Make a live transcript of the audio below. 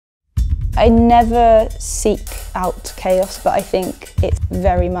I never seek out chaos, but I think it's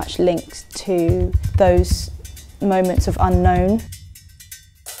very much linked to those moments of unknown.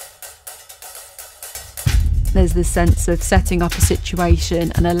 There's this sense of setting up a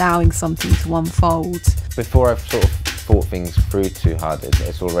situation and allowing something to unfold. Before I've sort of thought things through too hard,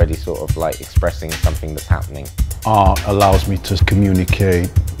 it's already sort of like expressing something that's happening. Art allows me to communicate,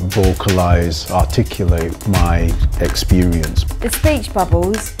 vocalise, articulate my experience. The speech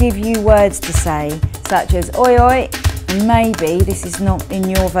bubbles give you words to say, such as oi oi, and maybe this is not in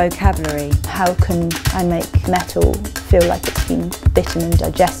your vocabulary. How can I make metal feel like it's been bitten and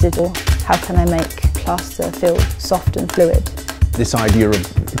digested, or how can I make plaster feel soft and fluid? This idea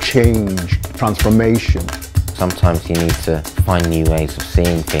of change, transformation. Sometimes you need to find new ways of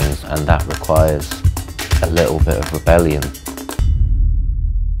seeing things, and that requires a little bit of rebellion.